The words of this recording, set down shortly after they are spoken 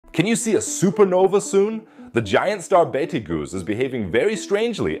Can you see a supernova soon? The giant star Betelgeuse is behaving very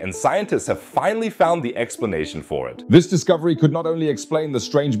strangely, and scientists have finally found the explanation for it. This discovery could not only explain the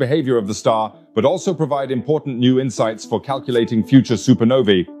strange behavior of the star, but also provide important new insights for calculating future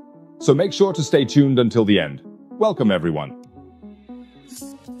supernovae. So make sure to stay tuned until the end. Welcome, everyone.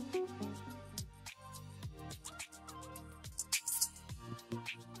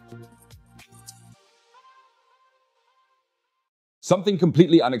 Something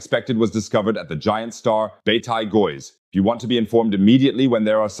completely unexpected was discovered at the giant star Betelgeuse. If you want to be informed immediately when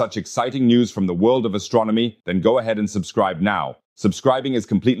there are such exciting news from the world of astronomy, then go ahead and subscribe now. Subscribing is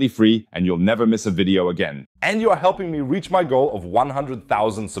completely free and you'll never miss a video again. And you are helping me reach my goal of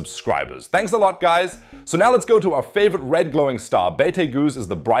 100,000 subscribers. Thanks a lot, guys. So now let's go to our favorite red glowing star. Betelgeuse is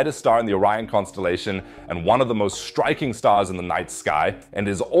the brightest star in the Orion constellation and one of the most striking stars in the night sky, and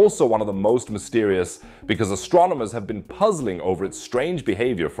is also one of the most mysterious because astronomers have been puzzling over its strange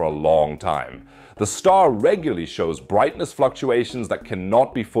behavior for a long time. The star regularly shows brightness fluctuations that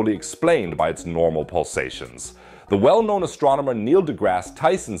cannot be fully explained by its normal pulsations. The well-known astronomer Neil deGrasse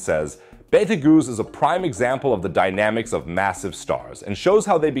Tyson says, Betelgeuse is a prime example of the dynamics of massive stars and shows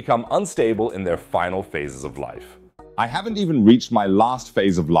how they become unstable in their final phases of life. I haven't even reached my last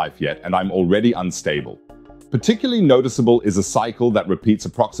phase of life yet and I'm already unstable. Particularly noticeable is a cycle that repeats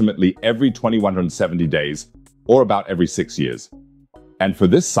approximately every 2170 days, or about every 6 years. And for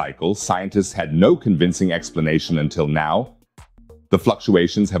this cycle, scientists had no convincing explanation until now. The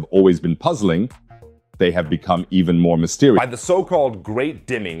fluctuations have always been puzzling. They have become even more mysterious by the so-called Great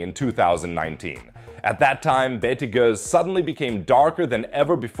Dimming in 2019. At that time, Betelgeuse suddenly became darker than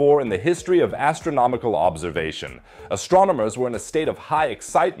ever before in the history of astronomical observation. Astronomers were in a state of high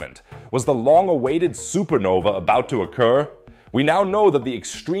excitement. Was the long-awaited supernova about to occur? We now know that the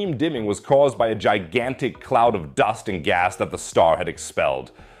extreme dimming was caused by a gigantic cloud of dust and gas that the star had expelled.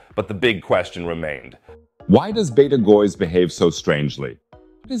 But the big question remained. Why does Betelgeuse behave so strangely?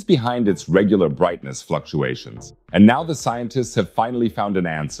 What is behind its regular brightness fluctuations? And now the scientists have finally found an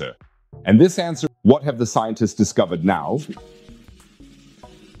answer. And this answer, what have the scientists discovered now?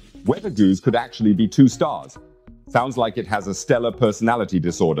 Betelgeuse could actually be two stars. Sounds like it has a stellar personality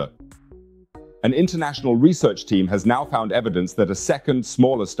disorder. An international research team has now found evidence that a second,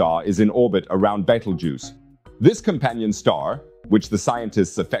 smaller star is in orbit around Betelgeuse. This companion star, which the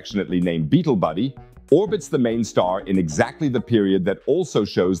scientists affectionately named Beetle Buddy, orbits the main star in exactly the period that also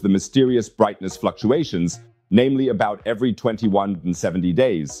shows the mysterious brightness fluctuations, namely about every 2170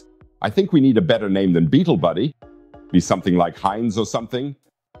 days. I think we need a better name than Beetle Buddy. Be something like Heinz or something.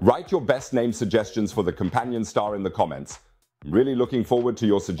 Write your best name suggestions for the companion star in the comments. I'm really looking forward to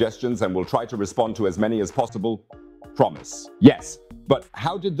your suggestions and will try to respond to as many as possible. Promise. Yes, but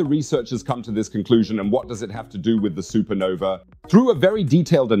how did the researchers come to this conclusion and what does it have to do with the supernova? Through a very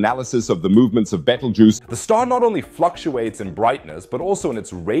detailed analysis of the movements of Betelgeuse, the star not only fluctuates in brightness, but also in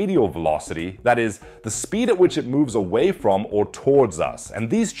its radial velocity, that is, the speed at which it moves away from or towards us. And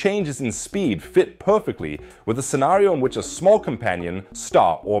these changes in speed fit perfectly with a scenario in which a small companion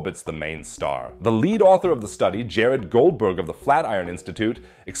star orbits the main star. The lead author of the study, Jared Goldberg of the Flatiron Institute,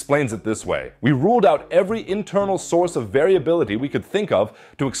 explains it this way. We ruled out every internal source of variability we could think of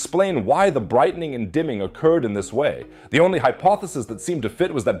to explain why the brightening and dimming occurred in this way. The only hypothesis that seemed to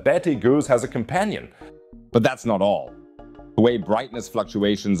fit was that Betelgeuse has a companion. But that's not all. The way brightness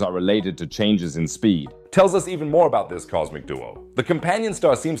fluctuations are related to changes in speed tells us even more about this cosmic duo. The companion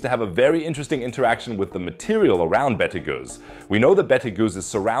star seems to have a very interesting interaction with the material around Betelgeuse. We know that Betelgeuse is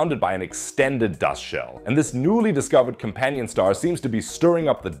surrounded by an extended dust shell, and this newly discovered companion star seems to be stirring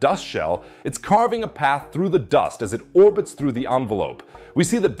up the dust shell. It's carving a path through the dust as it orbits through the envelope. We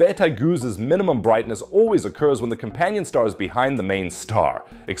see that Betelgeuse's minimum brightness always occurs when the companion star is behind the main star,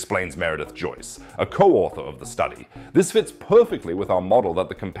 explains Meredith Joyce, a co-author of the study. This fits perfectly with our model that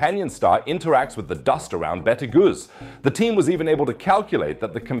the companion star interacts with the dust around Betelgeuse. The team was even able to calculate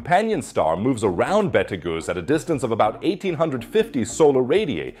that the companion star moves around Betelgeuse at a distance of about 1850 solar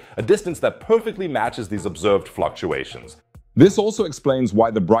radii, a distance that perfectly matches these observed fluctuations. This also explains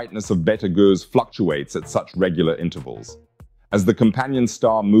why the brightness of Betelgeuse fluctuates at such regular intervals. As the companion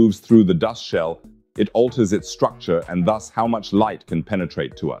star moves through the dust shell, it alters its structure and thus how much light can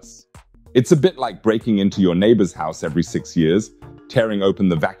penetrate to us. It's a bit like breaking into your neighbor's house every 6 years, tearing open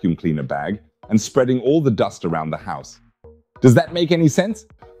the vacuum cleaner bag, and spreading all the dust around the house. Does that make any sense?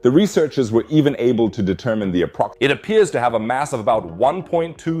 The researchers were even able to determine the approximate. It appears to have a mass of about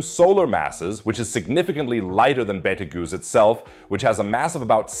 1.2 solar masses, which is significantly lighter than Betelgeuse itself, which has a mass of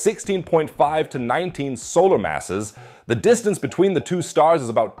about 16.5 to 19 solar masses. The distance between the two stars is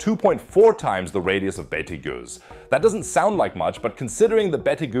about 2.4 times the radius of Betelgeuse. That doesn't sound like much, but considering that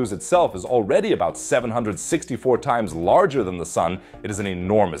Betelgeuse itself is already about 764 times larger than the Sun, it is an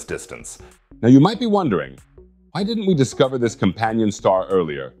enormous distance. Now you might be wondering, why didn't we discover this companion star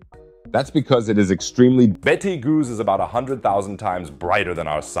earlier? That's because it is extremely. Betelgeuse is about 100,000 times brighter than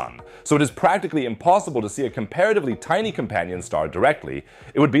our Sun, so it is practically impossible to see a comparatively tiny companion star directly.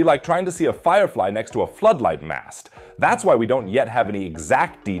 It would be like trying to see a firefly next to a floodlight mast. That's why we don't yet have any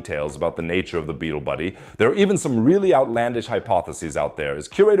exact details about the nature of the beetle buddy. There are even some really outlandish hypotheses out there. As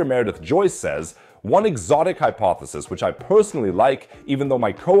curator Meredith Joyce says, one exotic hypothesis, which I personally like, even though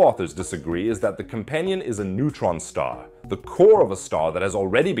my co-authors disagree, is that the companion is a neutron star, the core of a star that has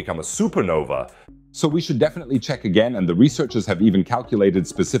already become a supernova. So we should definitely check again, and the researchers have even calculated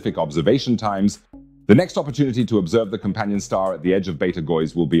specific observation times. The next opportunity to observe the companion star at the edge of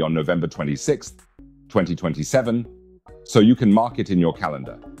Betelgeuse will be on November 26th, 2027, so you can mark it in your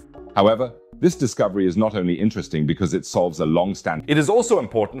calendar. However, this discovery is not only interesting because it solves a long-standing. It is also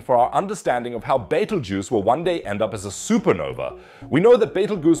important for our understanding of how Betelgeuse will one day end up as a supernova. We know that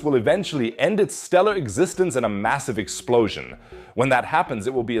Betelgeuse will eventually end its stellar existence in a massive explosion. When that happens,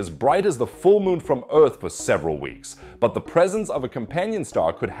 it will be as bright as the full moon from Earth for several weeks. But the presence of a companion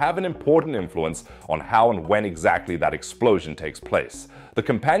star could have an important influence on how and when exactly that explosion takes place. The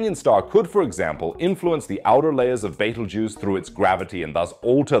companion star could, for example, influence the outer layers of Betelgeuse through its gravity and thus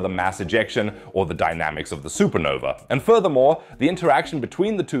alter the mass ejection or the dynamics of the supernova. And furthermore, the interaction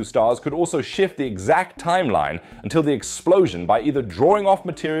between the two stars could also shift the exact timeline until the explosion by either drawing off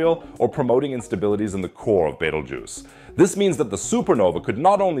material or promoting instabilities in the core of Betelgeuse. This means that the supernova could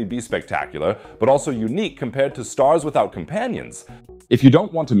not only be spectacular, but also unique compared to stars without companions. If you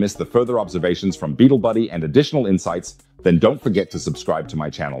don't want to miss the further observations from Beetle Buddy and additional insights, then don't forget to subscribe to my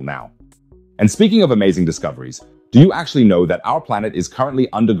channel now. And speaking of amazing discoveries, do you actually know that our planet is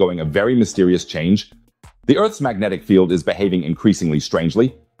currently undergoing a very mysterious change? The Earth's magnetic field is behaving increasingly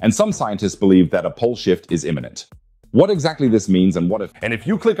strangely, and some scientists believe that a pole shift is imminent. What exactly this means and what if... And if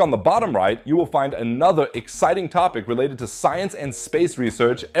you click on the bottom right, you will find another exciting topic related to science and space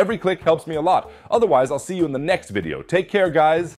research. Every click helps me a lot. Otherwise, I'll see you in the next video. Take care, guys.